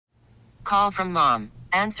call from mom.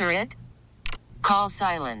 Answer it. Call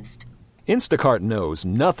silenced. Instacart knows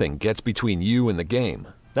nothing gets between you and the game.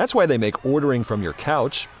 That's why they make ordering from your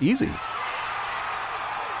couch easy.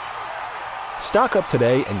 Stock up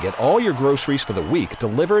today and get all your groceries for the week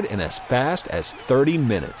delivered in as fast as 30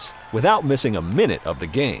 minutes without missing a minute of the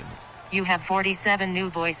game. You have 47 new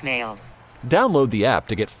voicemails. Download the app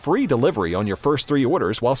to get free delivery on your first 3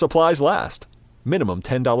 orders while supplies last. Minimum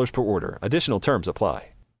 $10 per order. Additional terms apply.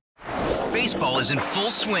 Baseball is in full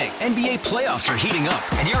swing. NBA playoffs are heating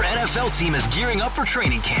up, and your NFL team is gearing up for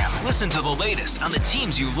training camp. Listen to the latest on the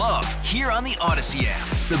teams you love here on the Odyssey app.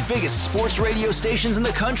 The biggest sports radio stations in the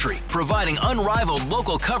country, providing unrivaled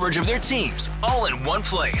local coverage of their teams, all in one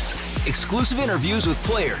place. Exclusive interviews with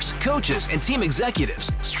players, coaches, and team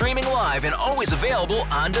executives, streaming live and always available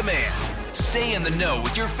on demand. Stay in the know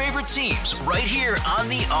with your favorite teams right here on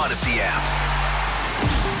the Odyssey app.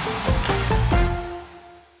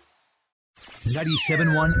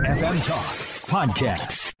 97.1 FM Talk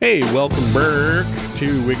Podcast. Hey, welcome back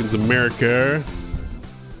to Wiggins America.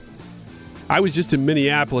 I was just in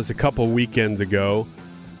Minneapolis a couple weekends ago.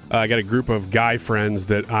 I got a group of guy friends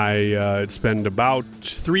that I spend about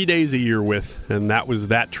 3 days a year with, and that was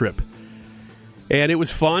that trip. And it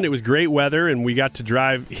was fun. It was great weather, and we got to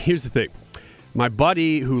drive. Here's the thing. My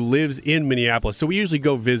buddy who lives in Minneapolis, so we usually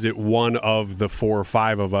go visit one of the 4 or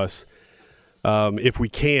 5 of us if we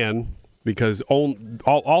can, because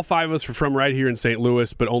all 5 of us are from right here in St.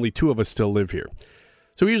 Louis, but only 2 of us still live here.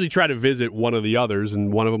 So we usually try to visit one of the others,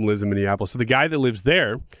 and one of them lives in Minneapolis. So the guy that lives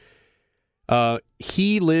there,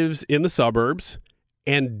 he lives in the suburbs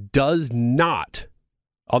and does not,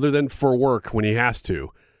 other than for work when he has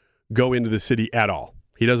to, go into the city at all.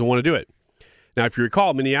 He doesn't want to do it. Now, if you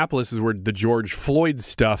recall, Minneapolis is where the George Floyd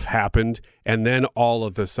stuff happened, and then all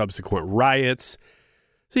of the subsequent riots.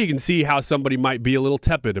 So you can see how somebody might be a little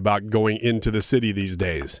tepid about going into the city these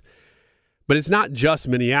days. But it's not just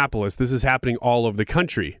Minneapolis. This is happening all over the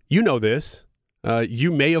country. You know this. You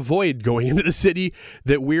may avoid going into the city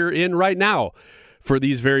that we're in right now for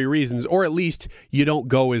these very reasons, or at least you don't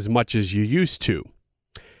go as much as you used to.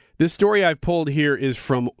 This story I've pulled here is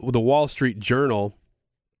from the Wall Street Journal,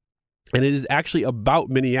 and it is actually about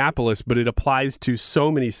Minneapolis, but it applies to so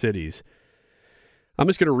many cities. I'm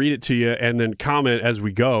just going to read it to you and then comment as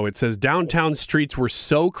we go. It says, downtown streets were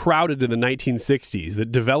so crowded in the 1960s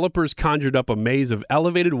that developers conjured up a maze of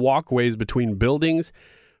elevated walkways between buildings,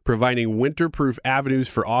 providing winter-proof avenues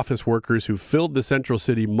for office workers who filled the central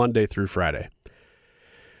city Monday through Friday.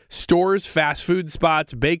 Stores, fast food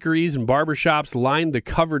spots, bakeries, and barbershops lined the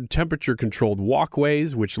covered temperature-controlled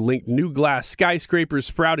walkways, which linked new glass skyscrapers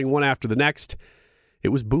sprouting one after the next. It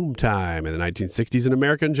was boom time in the 1960s in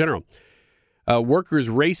America in general. Workers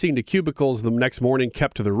racing to cubicles the next morning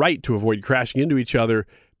kept to the right to avoid crashing into each other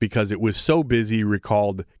because it was so busy,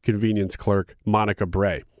 recalled convenience clerk Monica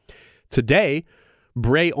Bray. Today,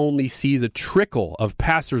 Bray only sees a trickle of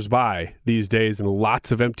passersby these days and lots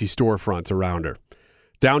of empty storefronts around her.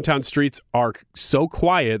 Downtown streets are so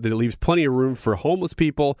quiet that it leaves plenty of room for homeless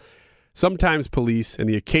people, sometimes police, and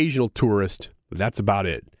the occasional tourist. That's about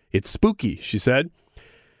it. It's spooky, she said.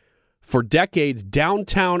 For decades,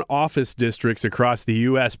 downtown office districts across the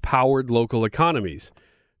U.S. powered local economies,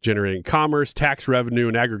 generating commerce, tax revenue,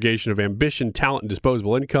 and aggregation of ambition, talent, and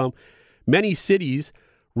disposable income. Many cities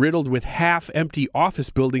riddled with half-empty office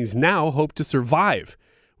buildings now hope to survive,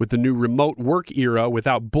 with the new remote work era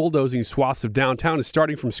without bulldozing swaths of downtown is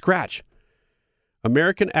starting from scratch.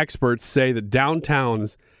 American experts say that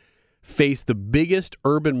downtowns face the biggest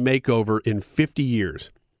urban makeover in 50 years.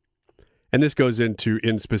 And this goes into,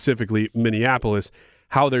 in specifically Minneapolis,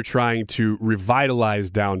 how they're trying to revitalize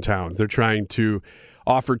downtowns. They're trying to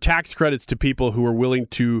offer tax credits to people who are willing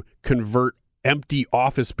to convert empty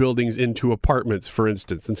office buildings into apartments, for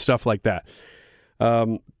instance, and stuff like that.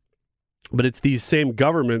 But it's these same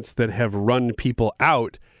governments that have run people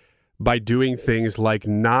out by doing things like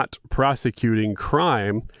not prosecuting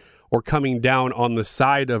crime or coming down on the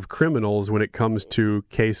side of criminals when it comes to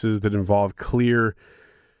cases that involve clear,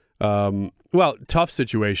 tough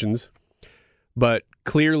situations, but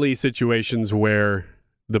clearly situations where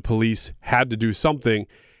the police had to do something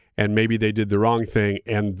and maybe they did the wrong thing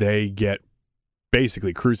and they get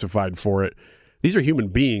basically crucified for it. These are human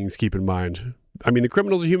beings, keep in mind. I mean, the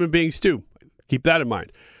criminals are human beings too. Keep that in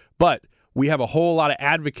mind. But we have a whole lot of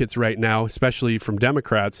advocates right now, especially from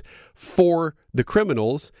Democrats, for the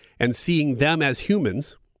criminals and seeing them as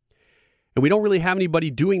humans. And we don't really have anybody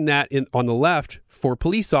doing that on the left for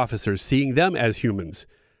police officers, seeing them as humans.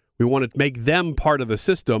 We want to make them part of the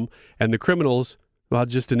system, and the criminals, well,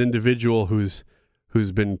 just an individual who's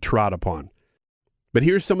been trod upon. But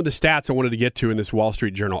here's some of the stats I wanted to get to in this Wall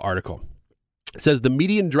Street Journal article. It says the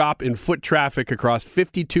median drop in foot traffic across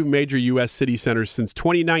 52 major U.S. city centers since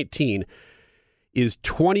 2019 is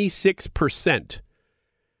 26%.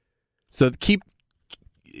 So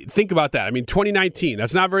think about that. I mean, 2019,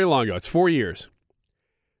 that's not very long ago. It's 4 years.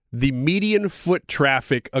 The median foot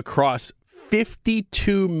traffic across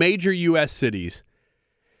 52 major U.S. cities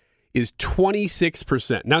is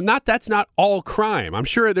 26%. Now, that's not all crime. I'm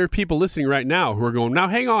sure there are people listening right now who are going, now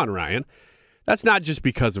hang on, Ryan. That's not just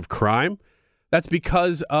because of crime. That's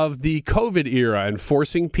because of the COVID era and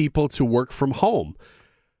forcing people to work from home.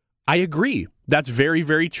 I agree. That's very,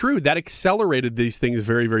 very true. That accelerated these things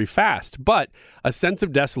very, very fast. But a sense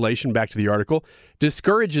of desolation, back to the article,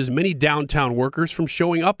 discourages many downtown workers from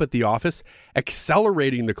showing up at the office,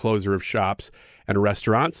 accelerating the closure of shops and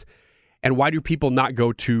restaurants. And why do people not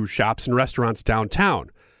go to shops and restaurants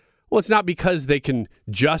downtown? Well, it's not because they can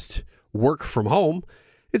just work from home.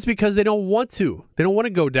 It's because they don't want to. They don't want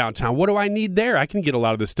to go downtown. What do I need there? I can get a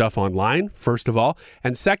lot of this stuff online, first of all.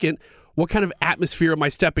 And second, what kind of atmosphere am I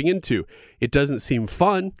stepping into? It doesn't seem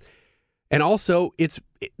fun. And also,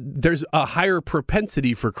 there's a higher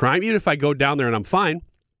propensity for crime. Even if I go down there and I'm fine,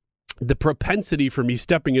 the propensity for me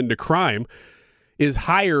stepping into crime is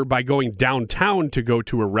higher by going downtown to go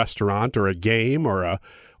to a restaurant or a game or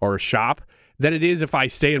a shop than it is if I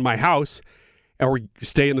stay in my house or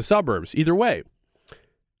stay in the suburbs. Either way.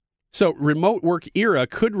 So remote work era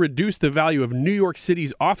could reduce the value of New York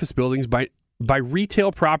City's office buildings by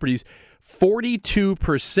retail properties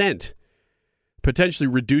 42%, potentially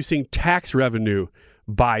reducing tax revenue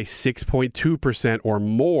by 6.2% or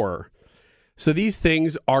more. So these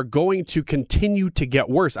things are going to continue to get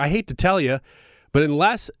worse. I hate to tell you, but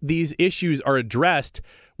unless these issues are addressed,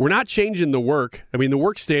 we're not changing the work. I mean, the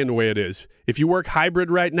work's staying the way it is. If you work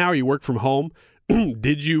hybrid right now or you work from home,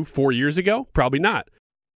 did you 4 years ago? Probably not.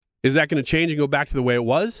 Is that going to change and go back to the way it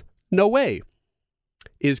was? No way.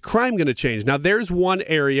 Is crime going to change? Now, there's one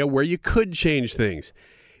area where you could change things.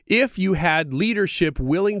 If you had leadership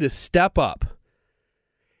willing to step up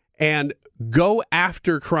and go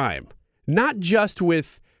after crime, not just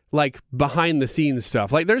with like behind the scenes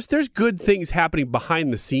stuff. Like there's good things happening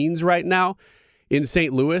behind the scenes right now in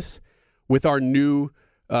St. Louis with our new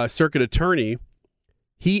circuit attorney.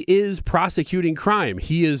 He is prosecuting crime.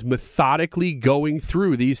 He is methodically going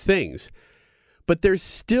through these things. But there's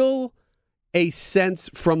still a sense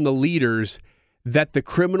from the leaders that the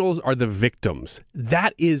criminals are the victims.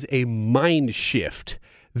 That is a mind shift.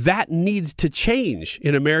 That needs to change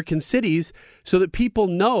in American cities so that people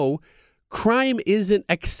know crime isn't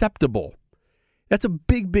acceptable. That's a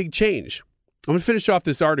big, big change. I'm going to finish off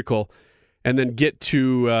this article and then get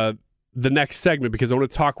to the next segment because I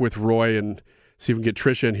want to talk with Roy and see if we can get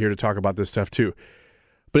Trisha in here to talk about this stuff too.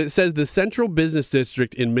 But it says the central business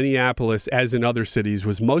district in Minneapolis, as in other cities,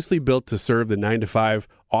 was mostly built to serve the 9-to-5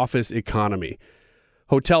 office economy.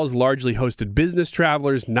 Hotels largely hosted business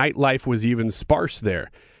travelers. Nightlife was even sparse there.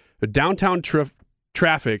 But downtown foot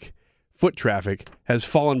traffic has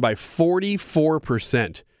fallen by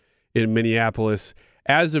 44% in Minneapolis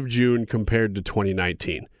as of June compared to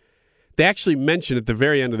 2019. They actually mentioned at the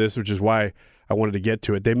very end of this, which is why I wanted to get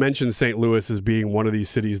to it, they mentioned St. Louis as being one of these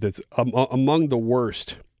cities that's among the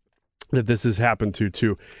worst that this has happened to,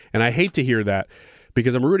 too. And I hate to hear that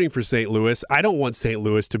because I'm rooting for St. Louis. I don't want St.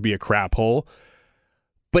 Louis to be a crap hole.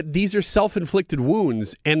 But these are self-inflicted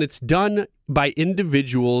wounds, and it's done by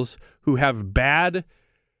individuals who have bad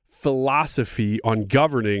philosophy on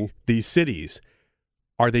governing these cities.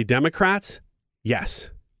 Are they Democrats?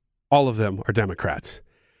 Yes. All of them are Democrats.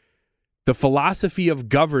 The philosophy of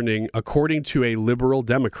governing, according to a liberal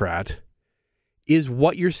Democrat, is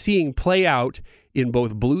what you're seeing play out in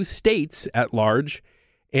both blue states at large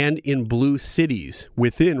and in blue cities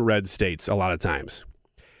within red states a lot of times.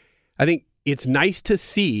 I think it's nice to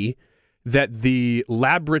see that the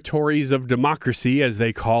laboratories of democracy, as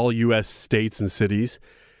they call U.S. states and cities,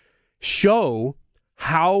 show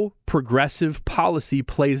how progressive policy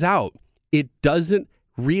plays out. It doesn't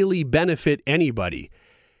really benefit anybody.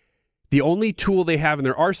 The only tool they have in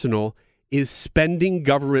their arsenal is spending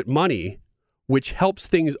government money, which helps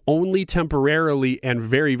things only temporarily and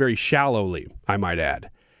very, very shallowly, I might add.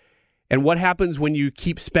 And what happens when you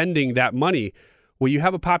keep spending that money? Well, you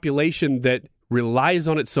have a population that relies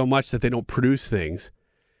on it so much that they don't produce things.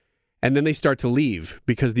 And then they start to leave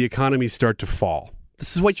because the economies start to fall.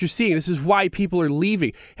 This is what you're seeing. This is why people are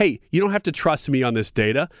leaving. Hey, you don't have to trust me on this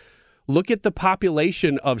data. Look at the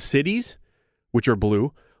population of cities, which are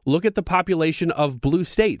blue. Look at the population of blue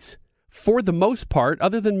states. For the most part,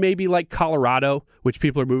 other than maybe like Colorado, which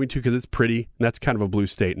people are moving to because it's pretty, and that's kind of a blue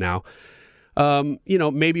state now.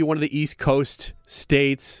 Maybe one of the East Coast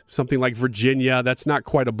states, something like Virginia. That's not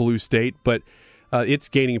quite a blue state, but it's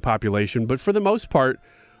gaining population. But for the most part,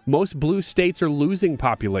 most blue states are losing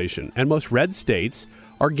population, and most red states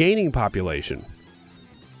are gaining population.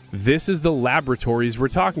 This is the laboratories we're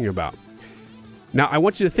talking about. Now, I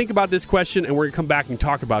want you to think about this question, and we're going to come back and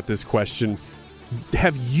talk about this question.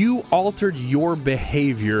 Have you altered your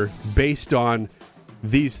behavior based on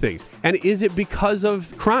these things? And is it because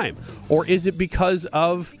of crime? Or is it because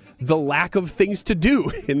of the lack of things to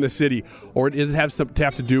do in the city? Or does it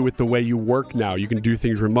have to do with the way you work now? You can do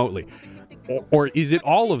things remotely. Or is it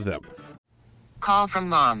all of them? Call from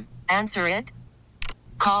mom. Answer it.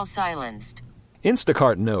 Call silenced.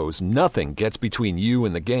 Instacart knows nothing gets between you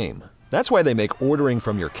and the game. That's why they make ordering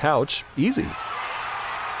from your couch easy.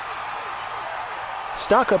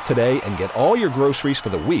 Stock up today and get all your groceries for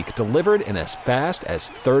the week delivered in as fast as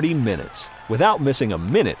 30 minutes without missing a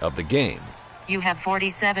minute of the game. You have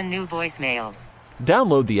 47 new voicemails.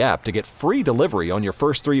 Download the app to get free delivery on your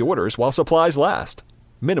first 3 orders while supplies last.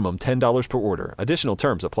 Minimum $10 per order. Additional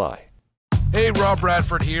terms apply. Hey, Rob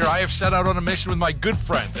Bradford here. I have set out on a mission with my good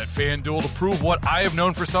friends at FanDuel to prove what I have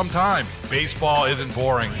known for some time. Baseball isn't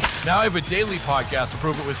boring. Now I have a daily podcast to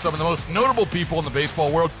prove it with some of the most notable people in the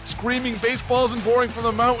baseball world, screaming baseball isn't boring from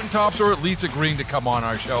the mountaintops, or at least agreeing to come on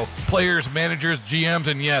our show. Players, managers, GMs,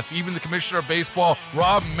 and yes, even the commissioner of baseball,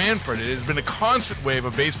 Rob Manfred. It has been a constant wave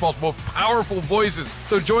of baseball's most powerful voices.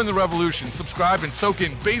 So join the revolution. Subscribe and soak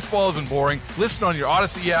in Baseball Isn't Boring. Listen on your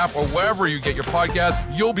Odyssey app or wherever you get your podcast.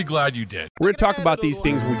 You'll be glad you did. We're going to talk about these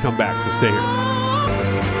things when we come back, so stay here.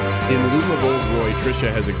 In lieu of old Roy,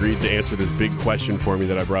 Tricia has agreed to answer this big question for me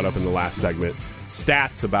that I brought up in the last segment.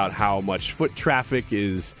 Stats about how much foot traffic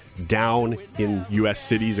is down in U.S.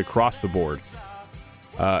 cities across the board.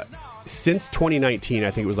 Since 2019, I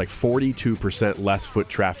think it was like 42% less foot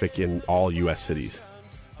traffic in all U.S. cities.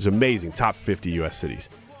 It's amazing. Top 50 U.S. cities.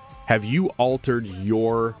 Have you altered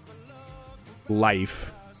your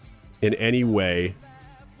life in any way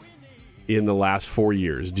in the last 4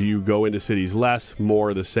 years? Do you go into cities less,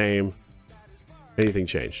 more, the same? Anything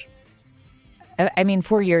changed? I mean,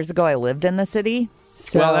 4 years ago, I lived in the city,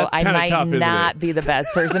 so I might tough, not be the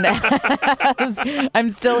best person to ask. I'm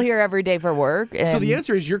still here every day for work. So the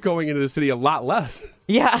answer is you're going into the city a lot less.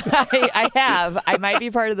 Yeah, I have. I might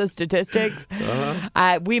be part of the statistics.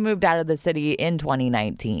 We moved out of the city in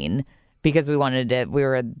 2019 because we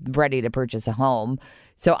were ready to purchase a home.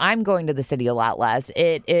 So I'm going to the city a lot less.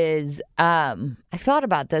 It is, I've thought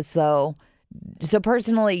about this, though. So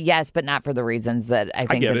personally, yes, but not for the reasons that I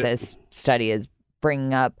think that this study is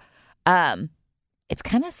bringing up. It's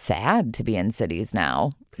kind of sad to be in cities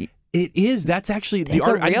now. It is. That's actually the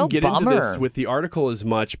article. I didn't get into this with the article as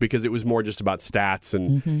much because it was more just about stats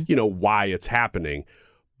and, why it's happening.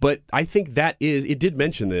 But I think it did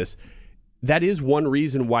mention this. That is one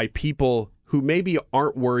reason why people who maybe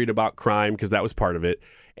aren't worried about crime, because that was part of it,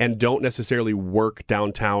 and don't necessarily work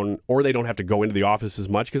downtown, or they don't have to go into the office as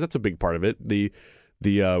much, because that's a big part of it. The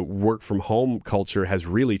work from home culture has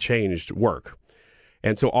really changed work.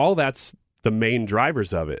 And so all that's the main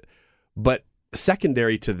drivers of it. But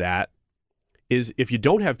secondary to that is if you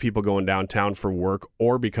don't have people going downtown for work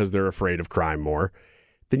or because they're afraid of crime more,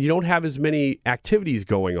 then you don't have as many activities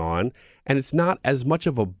going on, and it's not as much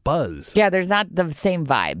of a buzz. Yeah, there's not the same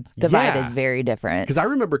vibe. The vibe is very different. Because I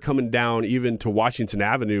remember coming down even to Washington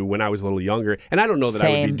Avenue when I was a little younger, and I don't know that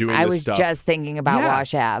I would be doing this stuff. I was just thinking about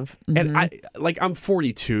Wash Ave. Mm-hmm. And I'm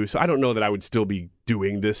 42, so I don't know that I would still be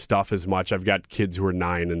doing this stuff as much. I've got kids who are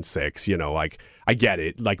 9 and 6, I get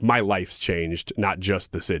it. Like, my life's changed, not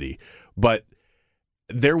just the city. But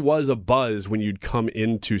there was a buzz when you'd come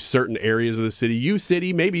into certain areas of the city.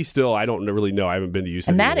 U-City, maybe still. I don't really know. I haven't been to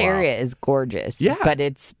U-City in a while. And that area is gorgeous. Yeah. But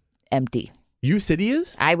it's empty. U-City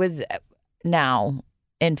is? I was, now,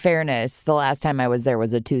 in fairness, the last time I was there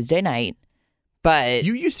was a Tuesday night. But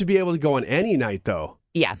you used to be able to go on any night, though.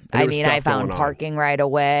 Yeah. I mean, I found parking right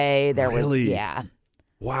away. There really? Was, yeah.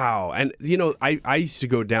 Wow. And, I used to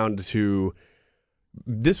go down to...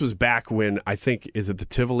 This was back when, I think, is it the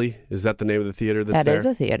Tivoli? Is that the name of the theater that's there? That is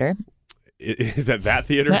a theater. Is that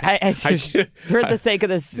theater? For the sake of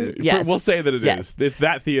this, yes. We'll say that it is. It's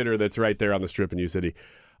that theater that's right there on the Strip in U-City.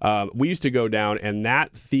 We used to go down, and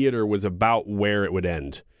that theater was about where it would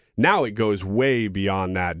end. Now it goes way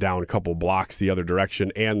beyond that, down a couple blocks the other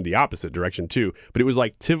direction and the opposite direction, too. But it was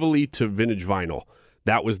like Tivoli to Vintage Vinyl.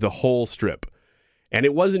 That was the whole Strip. And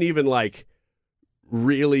it wasn't even like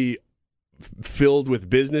really filled with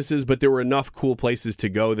businesses, but there were enough cool places to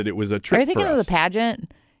go that it was a trip. Are you thinking of the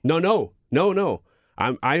pageant? No.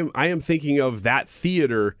 I am thinking of that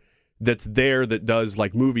theater that's there that does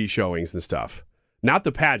like movie showings and stuff. Not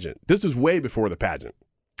the pageant. This was way before the pageant.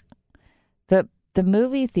 The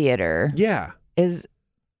movie theater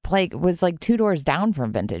was like 2 doors down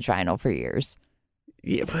from Vintage Vinyl for years.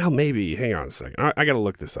 Yeah, well, maybe. Hang on a second. I got to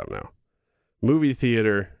look this up now. Movie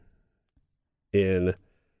theater in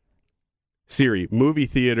Siri. Movie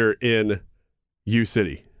theater in U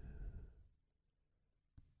City.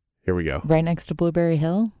 Here we go. Right next to Blueberry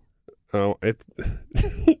Hill? Oh, it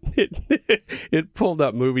pulled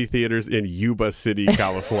up movie theaters in Yuba City,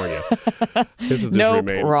 California. This is just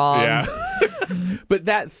remain. Wrong. Yeah. But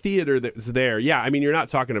that theater that's there, yeah, I mean, you're not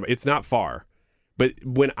talking about, it's not far. But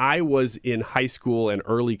when I was in high school and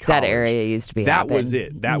early college, that area used to be that hopping. was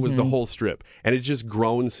it. That was the whole strip. And it's just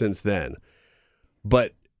grown since then.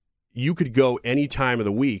 But you could go any time of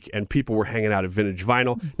the week and people were hanging out at Vintage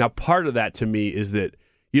Vinyl. Now, part of that to me is that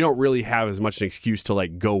you don't really have as much an excuse to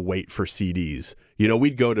like go wait for CDs. You know,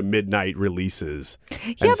 we'd go to midnight releases.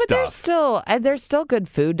 Yeah, but there's still good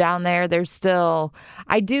food down there.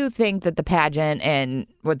 I do think that the pageant and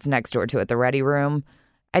what's next door to it, the Ready Room,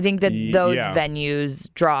 I think that those venues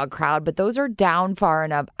draw a crowd, but those are down far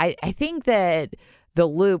enough. I think that the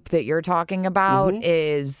Loop that you're talking about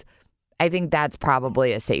is, I think that's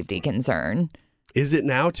probably a safety concern. Is it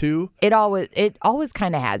now too? It always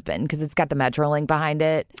kind of has been because it's got the Metrolink behind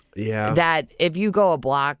it. Yeah. That if you go a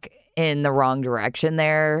block in the wrong direction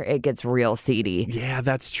there, it gets real seedy. Yeah,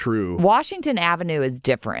 that's true. Washington Avenue is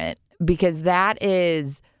different because that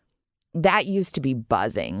used to be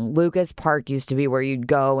buzzing. Lucas Park used to be where you'd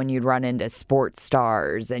go and you'd run into sports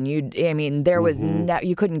stars and there was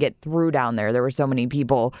you couldn't get through down there. There were so many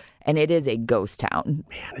people and it is a ghost town.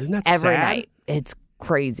 Man, isn't that every sad? night? It's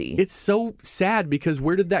crazy. It's so sad because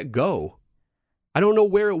where did that go? I don't know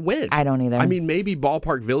where it went. I don't either. I mean, maybe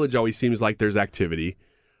Ballpark Village always seems like there's activity,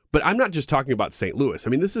 but I'm not just talking about St. Louis. I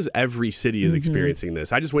mean, this is every city is experiencing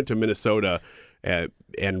this. I just went to Minnesota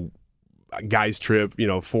and guys trip,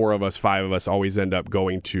 4 of us, 5 of us always end up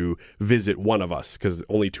going to visit one of us because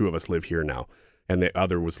only 2 of us live here now and the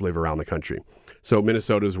other live around the country. So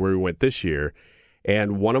Minnesota is where we went this year.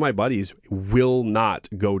 And one of my buddies will not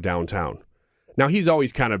go downtown. Now, he's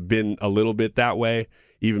always kind of been a little bit that way,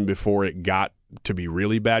 even before it got to be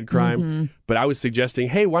really bad crime. But I was suggesting,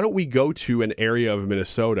 hey, why don't we go to an area of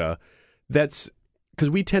Minnesota that's, because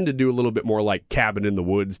we tend to do a little bit more like cabin in the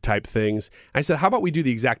woods type things. I said, how about we do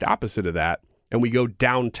the exact opposite of that, and we go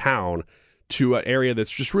downtown to an area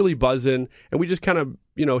that's just really buzzing, and we just kind of,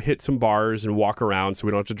 hit some bars and walk around so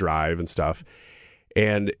we don't have to drive and stuff.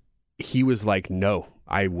 And he was like, no,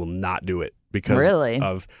 I will not do it because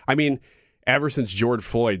of, ever since George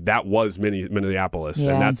Floyd, that was Minneapolis,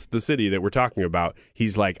 and that's the city that we're talking about.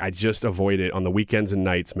 He's like, I just avoid it on the weekends and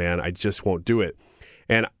nights, man. I just won't do it.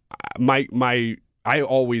 And I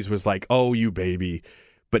always was like, oh, you baby.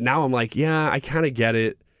 But now I'm like, yeah, I kind of get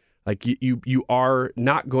it. Like, you are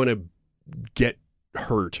not going to get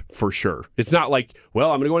hurt for sure. It's not like,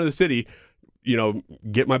 well, I'm going to go into the city,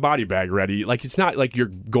 get my body bag ready. Like, it's not like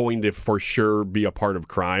you're going to for sure be a part of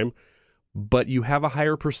crime, but you have a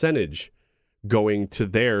higher percentage going to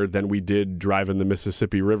there than we did driving the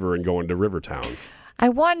Mississippi River and going to river towns. I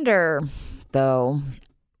wonder, though,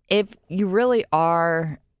 if you really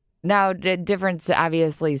are... Now, the difference,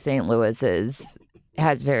 obviously, St. Louis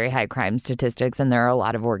has very high crime statistics, and there are a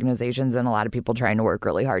lot of organizations and a lot of people trying to work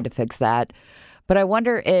really hard to fix that. But I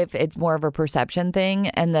wonder if it's more of a perception thing,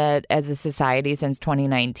 and that as a society since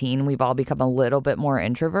 2019, we've all become a little bit more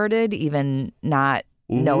introverted, even not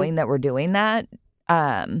knowing that we're doing that.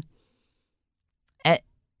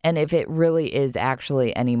 And if it really is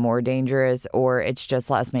actually any more dangerous, or it's just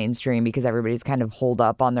less mainstream because everybody's kind of holed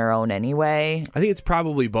up on their own anyway. I think it's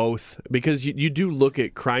probably both, because you do look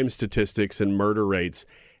at crime statistics and murder rates,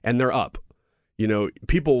 and they're up.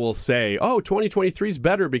 People will say, oh, 2023 is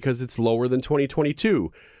better because it's lower than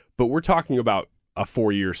 2022. But we're talking about a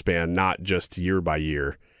 4-year span, not just year by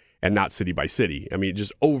year and not city by city. I mean,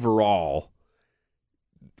 just overall,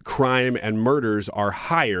 crime and murders are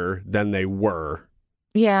higher than they were.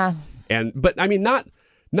 Yeah. But I mean, not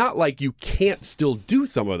like you can't still do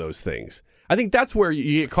some of those things. I think that's where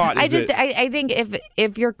you get caught. I think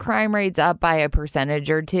if your crime rate's up by a percentage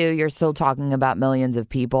or two, you're still talking about millions of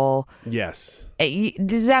people. Yes.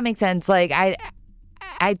 Does that make sense? Like,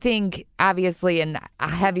 I think obviously in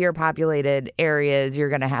heavier populated areas, you're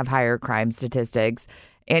going to have higher crime statistics.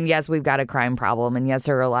 And yes, we've got a crime problem. And yes,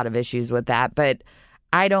 there are a lot of issues with that. But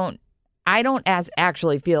I don't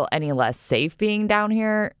actually feel any less safe being down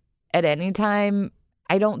here at any time.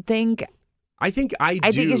 I don't think. I think I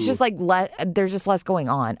think it's just like there's just less going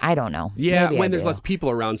on. I don't know. Yeah, maybe when there's less people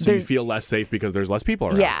around, so you feel less safe because there's less people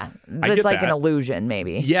around. Yeah, it's like an illusion,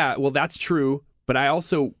 maybe. Yeah, well, that's true. But I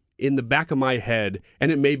also, in the back of my head,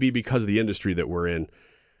 and it may be because of the industry that we're in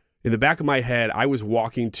the back of my head, I was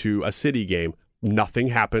walking to a City game. Nothing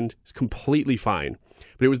happened. It's completely fine.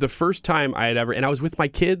 But it was the first time I had ever, and I was with my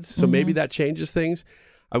kids, so maybe that changes things.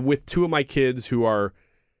 I'm with two of my kids who are,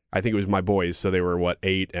 I think it was my boys, so they were,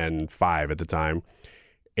 8 and 5 at the time.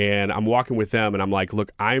 And I'm walking with them, and I'm like,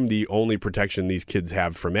 look, I'm the only protection these kids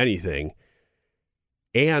have from anything.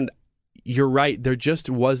 And you're right, there just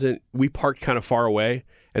wasn't, we parked kind of far away,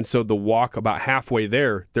 and so the walk about halfway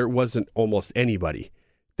there wasn't almost anybody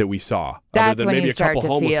that we saw. That's other than when maybe you a couple start to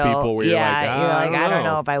homeless feel, people where you're like, I don't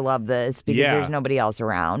know if I love this because there's nobody else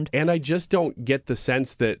around. And I just don't get the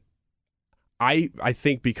sense that, I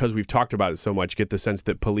think because we've talked about it so much, get the sense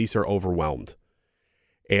that police are overwhelmed.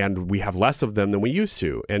 And we have less of them than we used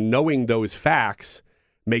to. And knowing those facts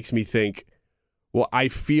makes me think, well, I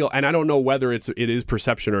feel, and I don't know whether it is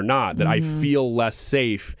perception or not, that I feel less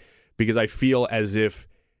safe because I feel as if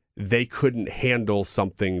they couldn't handle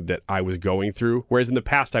something that I was going through. Whereas in the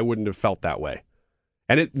past, I wouldn't have felt that way.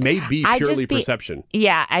 And it may be purely perception.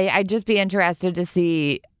 Yeah, I'd just be interested to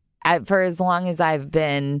see, for as long as I've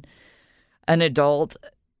been an adult,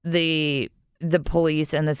 the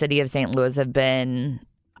police in the city of St. Louis have been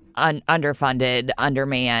underfunded,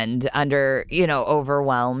 undermanned,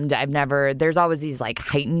 overwhelmed. There's always these like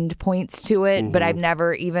heightened points to it, but I've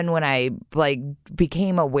never, even when I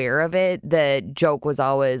became aware of it, the joke was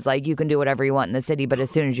always like, you can do whatever you want in the city, but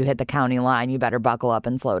as soon as you hit the county line, you better buckle up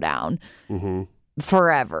and slow down.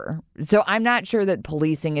 Forever. So I'm not sure that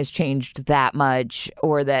policing has changed that much,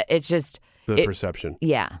 or that it's just the perception.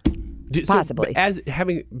 Yeah. Possibly. So, as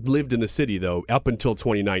having lived in the city, though, up until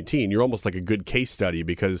 2019, you're almost like a good case study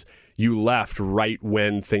because you left right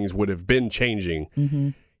when things would have been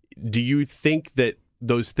changing. Do you think that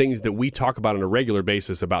those things that we talk about on a regular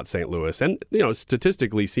basis about St. Louis, and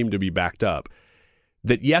statistically seem to be backed up,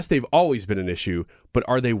 that yes, they've always been an issue, but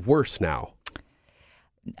are they worse now?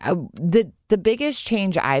 The biggest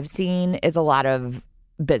change I've seen is a lot of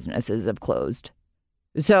businesses have closed.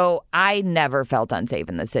 So I never felt unsafe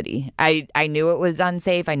in the city. I knew it was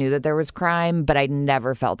unsafe. I knew that there was crime, but I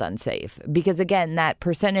never felt unsafe. Because, again, that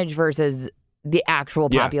percentage versus the actual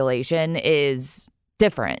population is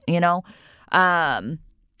different,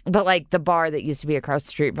 But, like, the bar that used to be across the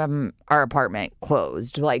street from our apartment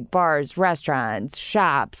closed. Like, bars, restaurants,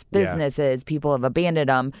 shops, businesses, people have abandoned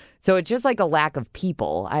them. So it's just like a lack of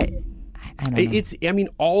people. I don't know.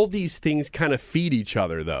 All these things kind of feed each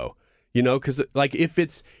other, though. Because like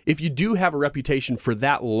if you do have a reputation for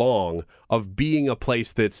that long of being a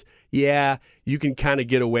place that's, you can kind of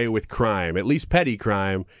get away with crime, at least petty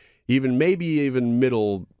crime, maybe even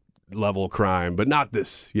middle level crime, but not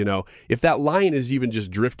this, if that line is even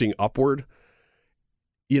just drifting upward,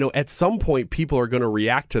 at some point people are going to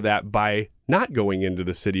react to that by not going into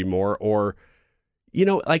the city more, or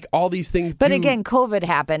like all these things. But again, COVID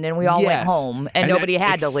happened and we all went home and nobody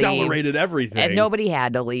had to leave. Accelerated everything. And nobody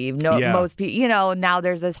had to leave. Most people, now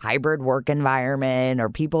there's this hybrid work environment, or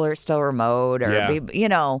people are still remote,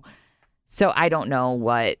 or, so I don't know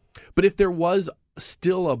what. But if there was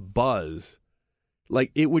still a buzz,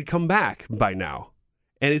 like it would come back by now.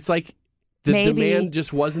 And it's like the demand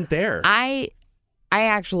just wasn't there. I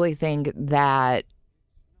actually think that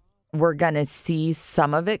we're going to see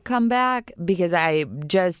some of it come back, because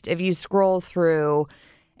if you scroll through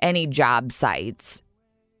any job sites,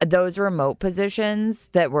 those remote positions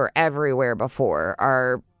that were everywhere before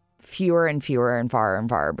are fewer and fewer and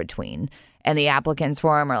far between. And the applicants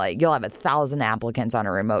for them are like, you'll have 1,000 applicants on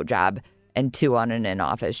a remote job and 2 on an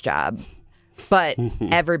in-office job. But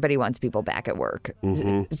everybody wants people back at work.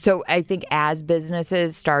 So I think as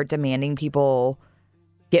businesses start demanding people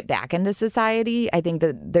get back into society, I think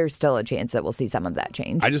that there's still a chance that we'll see some of that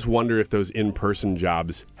change. I just wonder if those in-person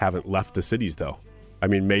jobs haven't left the cities, though.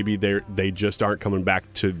 Maybe they just aren't coming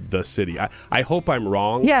back to the city. I hope I'm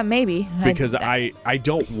wrong. Yeah, maybe. Because I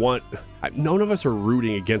don't want... none of us are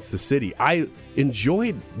rooting against the city. I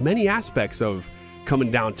enjoyed many aspects of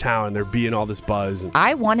coming downtown and there being all this buzz.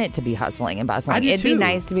 I want it to be hustling and bustling. It'd be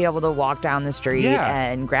nice to be able to walk down the street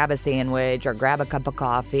and grab a sandwich or grab a cup of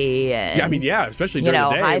coffee and especially during the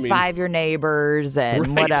day. High five your neighbors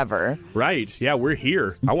and whatever. Right. Yeah, we're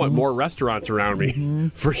here. I want more restaurants around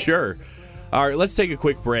me for sure. All right, let's take a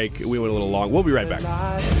quick break. We went a little long. We'll be right back.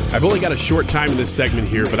 I've only got a short time in this segment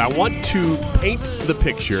here, but I want to paint the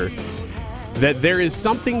picture that there is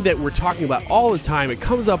something that we're talking about all the time. It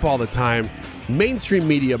comes up all the time. Mainstream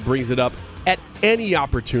media brings it up at any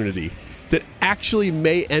opportunity. that actually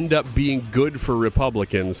may end up being good for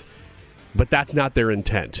Republicans, but that's not their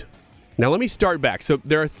intent. Now, let me start back. So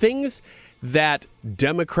there are things that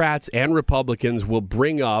Democrats and Republicans will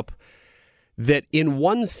bring up that in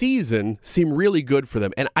one season seem really good for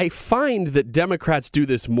them. And I find that Democrats do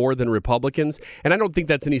this more than Republicans. And I don't think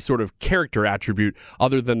that's any sort of character attribute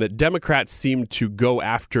other than that Democrats seem to go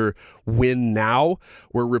after win now,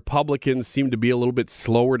 where Republicans seem to be a little bit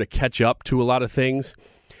slower to catch up to a lot of things.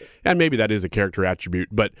 And maybe that is a character attribute,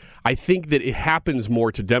 but I think that it happens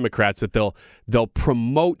more to Democrats that they'll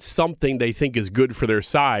promote something they think is good for their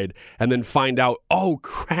side and then find out, oh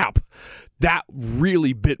crap, that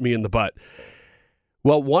really bit me in the butt.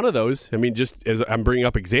 Well, one of those, I mean, just as I'm bringing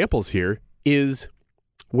up examples here, is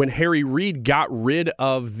when Harry Reid got rid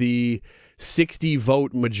of the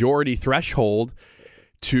 60-vote majority threshold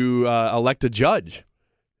to elect a judge.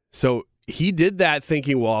 So he did that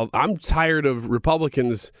thinking, well, I'm tired of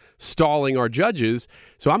Republicans stalling our judges,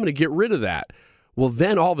 so I'm going to get rid of that. Well,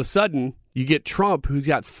 then all of a sudden, you get Trump, who's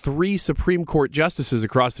got 3 Supreme Court justices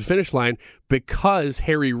across the finish line because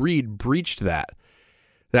Harry Reid breached that.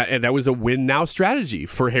 That was a win-now strategy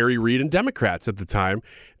for Harry Reid and Democrats at the time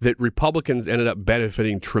that Republicans ended up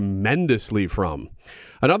benefiting tremendously from.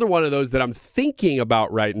 Another one of those that I'm thinking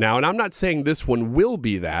about right now, and I'm not saying this one will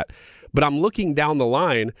be that, but I'm looking down the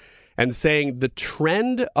line and saying the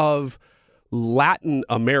trend of Latin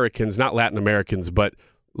Americans, not Latin Americans, but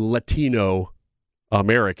Latino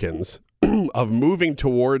Americans, of moving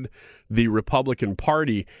toward the Republican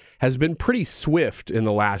Party has been pretty swift in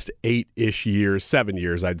the last 8-ish years, 7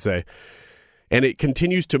 years, I'd say. And it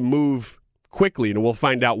continues to move quickly, and we'll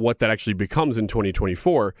find out what that actually becomes in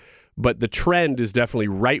 2024. But the trend is definitely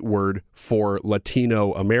rightward for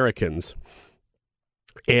Latino Americans.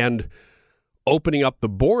 And opening up the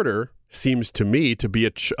border seems to me to be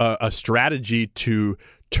a strategy to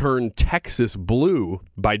turn Texas blue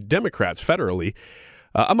by Democrats federally.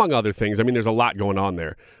 Among other things. I mean, there's a lot going on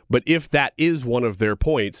there. But if that is one of their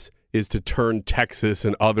points, is to turn Texas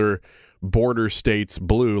and other border states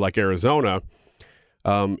blue, like Arizona,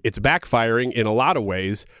 it's backfiring in a lot of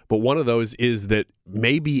ways. But one of those is that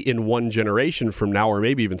maybe in one generation from now, or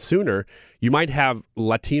maybe even sooner, you might have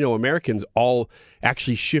Latino Americans all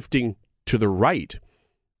actually shifting to the right.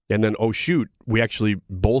 And then, oh, shoot, we actually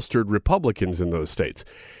bolstered Republicans in those states.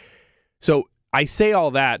 So I say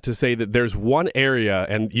all that to say that there's one area,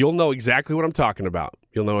 and you'll know exactly what I'm talking about.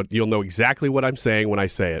 You'll know exactly what I'm saying when I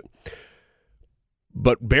say it.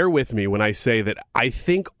 But bear with me when I say that I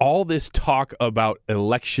think all this talk about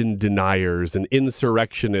election deniers and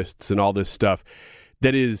insurrectionists and all this stuff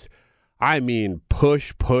that is, I mean,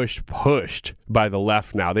 pushed by the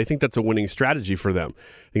left now. They think that's a winning strategy for them.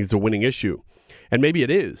 I think it's a winning issue. And maybe it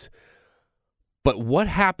is. But what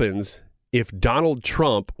happens if Donald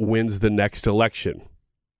Trump wins the next election?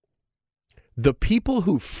 The people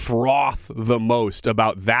who froth the most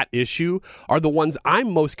about that issue are the ones I'm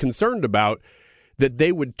most concerned about, that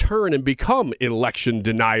they would turn and become election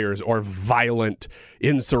deniers or violent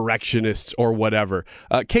insurrectionists or whatever.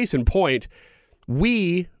 Case in point,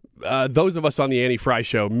 those of us on the Annie Fry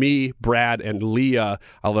Show, me, Brad, and Leah,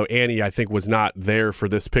 although Annie, I think, was not there for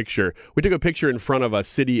this picture, we took a picture in front of a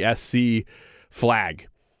City SC flag.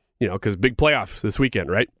 You know, because big playoffs this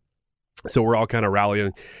weekend, right? So we're all kind of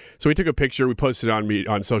rallying. So we took a picture. We posted it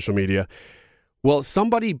on social media. Well,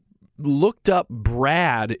 somebody looked up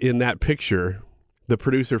Brad in that picture, the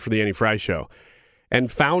producer for the Annie Fry Show,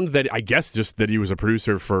 and found that, I guess, just that he was a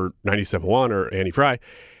producer for 97.1 or Annie Fry,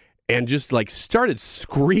 and just like started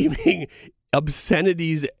screaming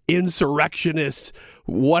obscenities, insurrectionists,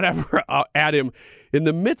 whatever at him in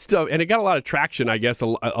the midst of, and it got a lot of traction, I guess.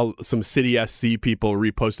 Some City SC people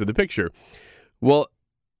reposted the picture. Well,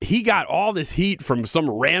 he got all this heat from some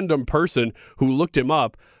random person who looked him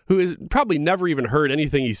up, who has probably never even heard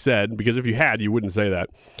anything he said, because if you had, you wouldn't say that,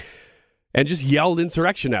 and just yelled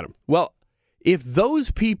insurrection at him. Well, if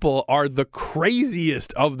those people are the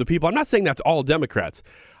craziest of the people, I'm not saying that's all Democrats.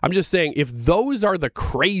 I'm just saying if those are the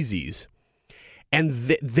crazies, and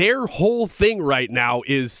their whole thing right now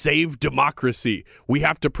is save democracy. We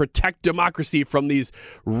have to protect democracy from these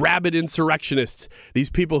rabid insurrectionists, these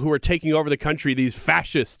people who are taking over the country, these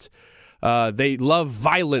fascists. They love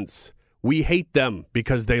violence. We hate them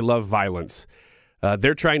because they love violence.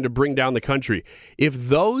 They're trying to bring down the country. If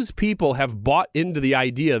those people have bought into the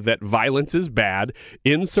idea that violence is bad,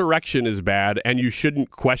 insurrection is bad, and you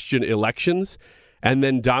shouldn't question elections, and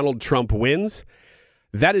then Donald Trump wins,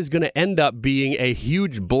 that is going to end up being a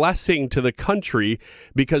huge blessing to the country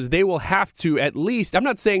because they will have to at least, I'm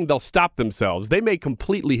not saying they'll stop themselves. They may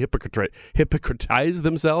completely hypocritize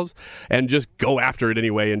themselves and just go after it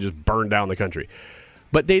anyway and just burn down the country.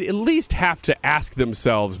 But they at least have to ask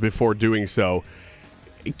themselves before doing so,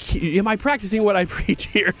 am I practicing what I preach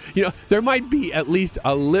here? There might be at least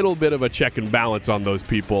a little bit of a check and balance on those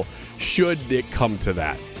people should it come to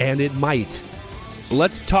that. And it might.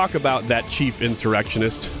 Let's talk about that chief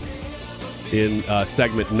insurrectionist in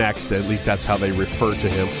segment next. At least that's how they refer to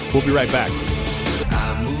him. We'll be right back.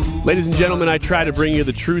 Ladies and gentlemen, I try to bring you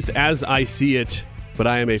the truth as I see it, but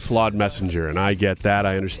I am a flawed messenger, and I get that.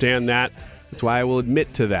 I understand that. That's why I will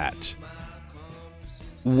admit to that.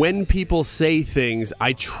 When people say things,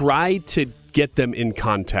 I try to get them in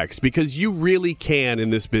context because you really can, in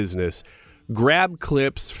this business, grab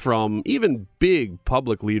clips from even big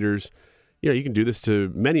public leaders. You can do this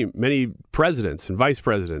to many presidents and vice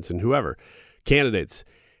presidents and whoever, candidates,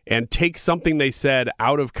 and take something they said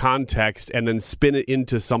out of context and then spin it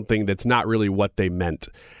into something that's not really what they meant.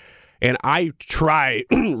 And I try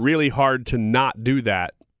really hard to not do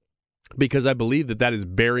that because I believe that is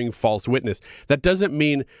bearing false witness. That doesn't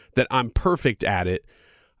mean that I'm perfect at it.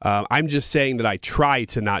 I'm just saying that I try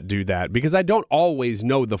to not do that because I don't always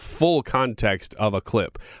know the full context of a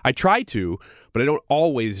clip. I try to, but I don't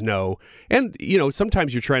always know. And,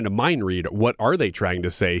 sometimes you're trying to mind read. What are they trying to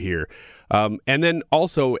say here? And then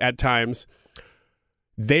also at times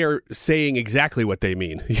they're saying exactly what they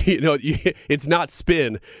mean. It's not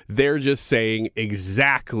spin. They're just saying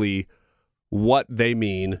exactly what they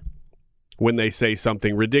mean when they say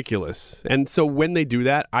something ridiculous. And so when they do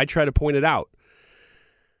that, I try to point it out.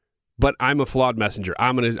 But I'm a flawed messenger.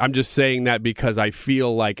 I'm just saying that because I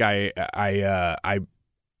feel like I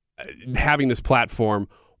having this platform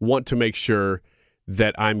want to make sure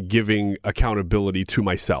that I'm giving accountability to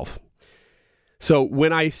myself. So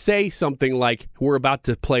when I say something like we're about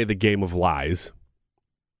to play the game of lies,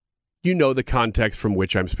 you know the context from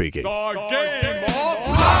which I'm speaking. The game of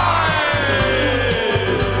lies.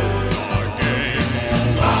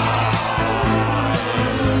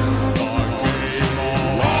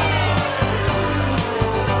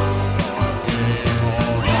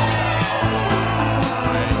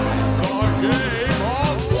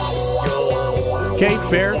 Okay,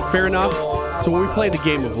 fair enough. So when we play the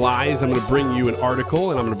game of lies, I'm going to bring you an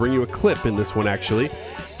article, and I'm going to bring you a clip in this one, actually.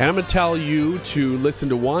 And I'm going to tell you to listen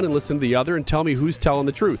to one and listen to the other and tell me who's telling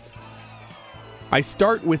the truth. I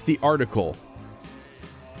start with the article.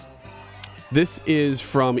 This is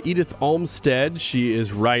from Edith Olmsted. She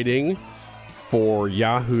is writing for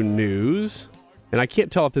Yahoo News. And I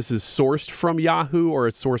can't tell if this is sourced from Yahoo or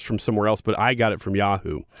it's sourced from somewhere else, but I got it from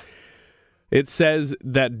Yahoo. It says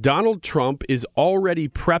that Donald Trump is already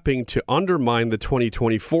prepping to undermine the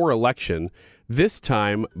 2024 election, this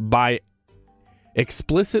time by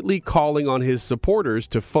explicitly calling on his supporters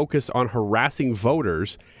to focus on harassing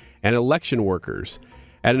voters and election workers.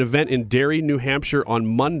 At an event in Derry, New Hampshire on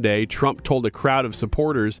Monday, Trump told a crowd of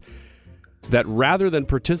supporters that rather than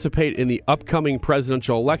participate in the upcoming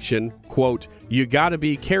presidential election, quote, "You got to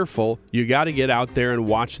be careful. You got to get out there and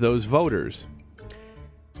watch those voters.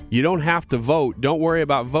 You don't have to vote. Don't worry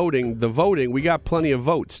about voting. The voting, we got plenty of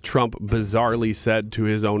votes," Trump bizarrely said to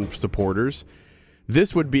his own supporters.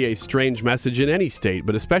 This would be a strange message in any state,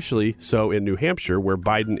 but especially so in New Hampshire, where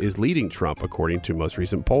Biden is leading Trump, according to most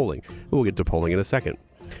recent polling. We'll get to polling in a second.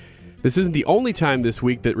 This isn't the only time this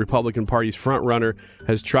week that Republican Party's frontrunner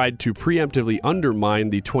has tried to preemptively undermine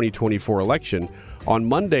the 2024 election. On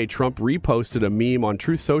Monday, Trump reposted a meme on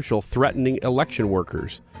Truth Social threatening election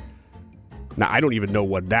workers. Now, I don't even know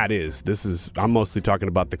what that is. I'm mostly talking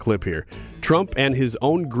about the clip here. Trump and his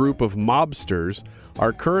own group of mobsters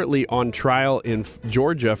are currently on trial in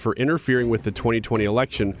Georgia for interfering with the 2020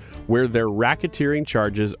 election, where their racketeering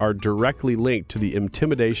charges are directly linked to the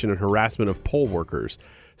intimidation and harassment of poll workers.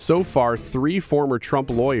 So far, 3 former Trump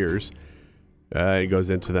lawyers, it goes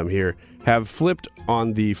into them here, have flipped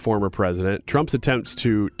on the former president. Trump's attempts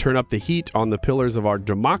to turn up the heat on the pillars of our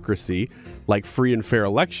democracy, like free and fair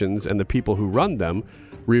elections and the people who run them,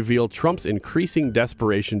 reveal Trump's increasing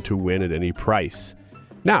desperation to win at any price.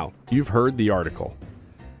 Now, you've heard the article.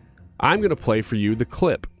 I'm going to play for you the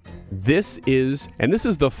clip. This is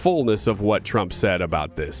the fullness of what Trump said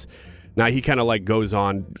about this. Now, he kind of goes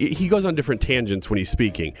on different tangents when he's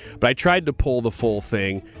speaking, but I tried to pull the full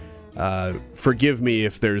thing. Forgive me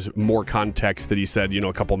if there's more context that he said,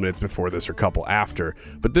 a couple minutes before this or a couple after,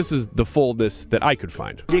 but this is the fullness that I could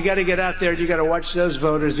find. You got to get out there. You got to watch those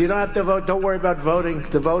voters. You don't have to vote. Don't worry about voting.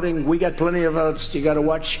 The voting, we got plenty of votes. You got to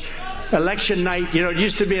watch election night. You know, it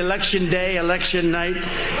used to be election day, election night.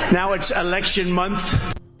 Now it's election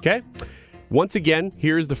month. Okay. Once again,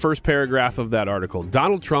 here's the first paragraph of that article.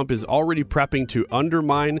 Donald Trump is already prepping to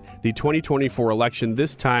undermine the 2024 election,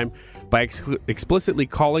 this time by explicitly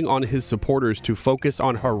calling on his supporters to focus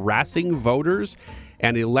on harassing voters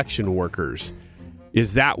and election workers.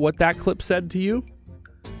 Is that what that clip said to you?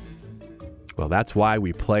 Well, that's why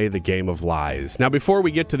we play the game of lies. Now, before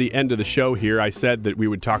we get to the end of the show here, I said that we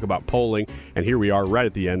would talk about polling, and here we are right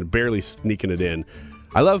at the end, barely sneaking it in.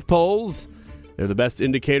 I love polls. They're the best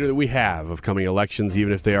indicator that we have of coming elections,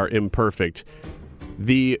 even if they are imperfect.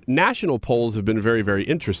 The national polls have been very, very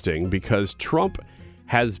interesting because Trump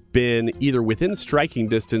has been either within striking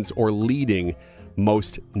distance or leading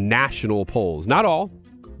most national polls. Not all,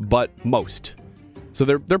 but most. So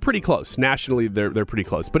they're pretty close. Nationally, they're pretty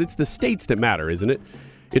close. But it's the states that matter, isn't it?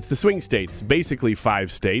 It's the swing states, basically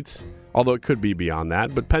 5 states, although it could be beyond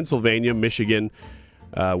that. But Pennsylvania, Michigan,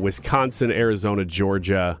 Wisconsin, Arizona,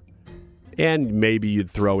 Georgia, and maybe you'd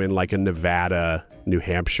throw in like a Nevada, New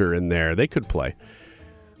Hampshire in there. They could play.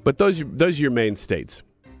 But those are your main states.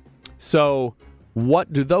 So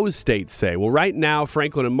what do those states say? Well, right now,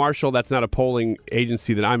 Franklin and Marshall, that's not a polling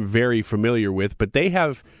agency that I'm very familiar with, but they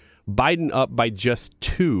have Biden up by just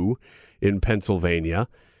 2 in Pennsylvania.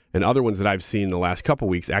 And other ones that I've seen in the last couple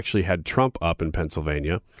weeks actually had Trump up in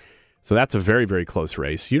Pennsylvania. So that's a very, very close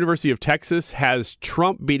race. University of Texas has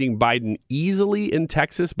Trump beating Biden easily in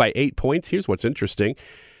Texas by 8 points. Here's what's interesting.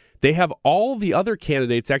 They have all the other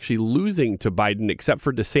candidates actually losing to Biden except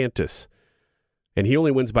for DeSantis. And he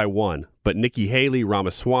only wins by 1. But Nikki Haley,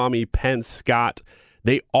 Ramaswamy, Pence, Scott,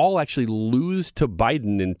 they all actually lose to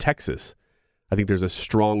Biden in Texas. I think there's a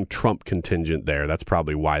strong Trump contingent there. That's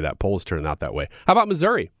probably why that poll's turned out that way. How about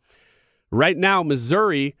Missouri? Right now,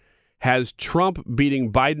 Missouri has Trump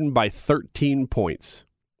beating Biden by 13 points.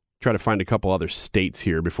 Try to find a couple other states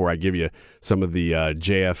here before I give you some of the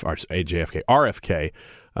RFK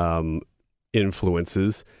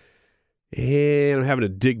influences. And I'm having to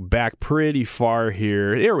dig back pretty far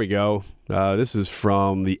here. There we go. This is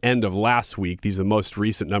from the end of last week. These are the most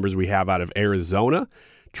recent numbers we have out of Arizona.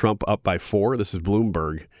 Trump up by 4. This is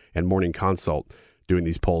Bloomberg and Morning Consult doing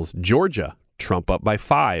these polls. Georgia, Trump up by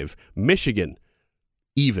 5. Michigan,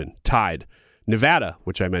 even, tied. Nevada,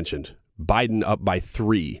 which I mentioned, Biden up by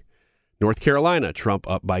 3. North Carolina, Trump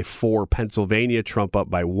up by 4. Pennsylvania, Trump up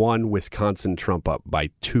by 1. Wisconsin, Trump up by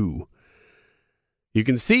 2. You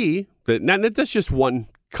can see that now that's just one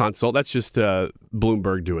consult. That's just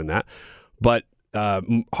Bloomberg doing that. But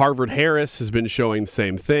Harvard-Harris has been showing the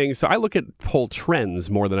same thing. So I look at poll trends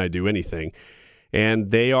more than I do anything.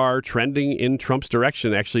 And they are trending in Trump's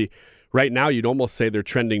direction. Actually, right now, you'd almost say they're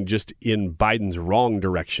trending just in Biden's wrong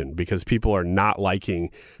direction because people are not liking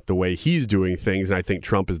the way he's doing things, and I think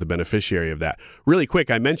Trump is the beneficiary of that. Really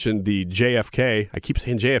quick, I mentioned the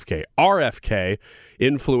RFK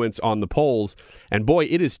influence on the polls, and boy,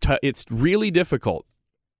 it's really difficult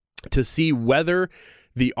to see whether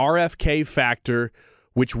the RFK factor,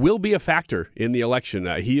 which will be a factor in the election,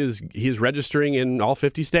 he is registering in all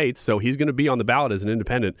 50 states, so he's going to be on the ballot as an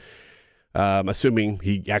independent. Assuming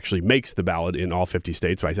he actually makes the ballot in all 50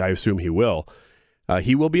 states, I assume he will.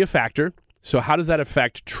 He will be a factor. So how does that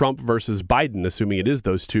affect Trump versus Biden, assuming it is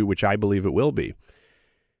those two, which I believe it will be?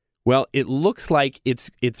 Well, it looks like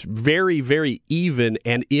it's very, very even,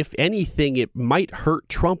 and if anything, it might hurt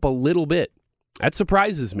Trump a little bit. That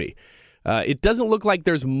surprises me. It doesn't look like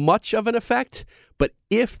there's much of an effect, but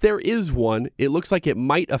if there is one, it looks like it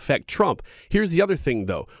might affect Trump. Here's the other thing,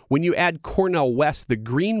 though. When you add Cornel West, the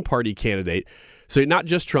Green Party candidate, so not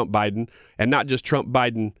just Trump-Biden and not just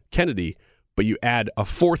Trump-Biden-Kennedy, but you add a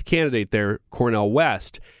fourth candidate there, Cornel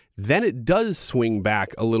West, then it does swing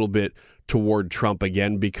back a little bit toward Trump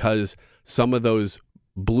again because some of those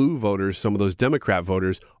blue voters, some of those Democrat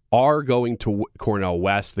voters are going to Cornel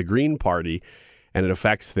West, the Green Party, and it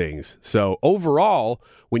affects things. So overall,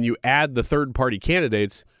 when you add the third-party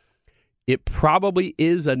candidates, it probably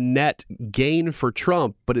is a net gain for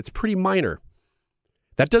Trump, but it's pretty minor.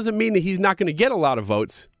 That doesn't mean that he's not going to get a lot of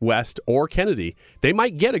votes, West or Kennedy. They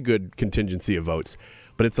might get a good contingency of votes,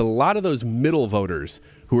 but it's a lot of those middle voters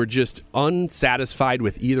who are just unsatisfied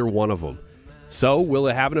with either one of them. So will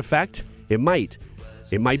it have an effect? It might.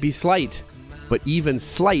 It might be slight, but even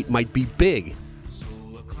slight might be big.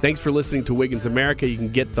 Thanks for listening to Wiggins America. You can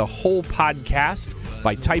get the whole podcast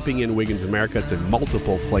by typing in Wiggins America. It's in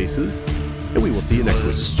multiple places. And we will see you next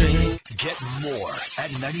week. Get more at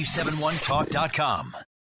 971talk.com.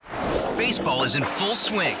 Baseball is in full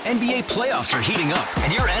swing. NBA playoffs are heating up,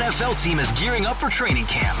 and your NFL team is gearing up for training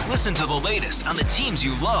camp. Listen to the latest on the teams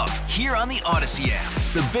you love here on the Odyssey app.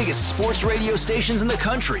 The biggest sports radio stations in the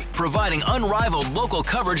country, providing unrivaled local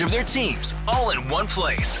coverage of their teams, all in one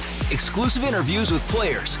place. Exclusive interviews with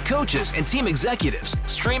players, coaches, and team executives,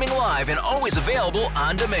 streaming live and always available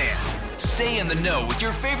on demand. Stay in the know with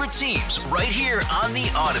your favorite teams right here on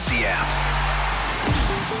the Odyssey app.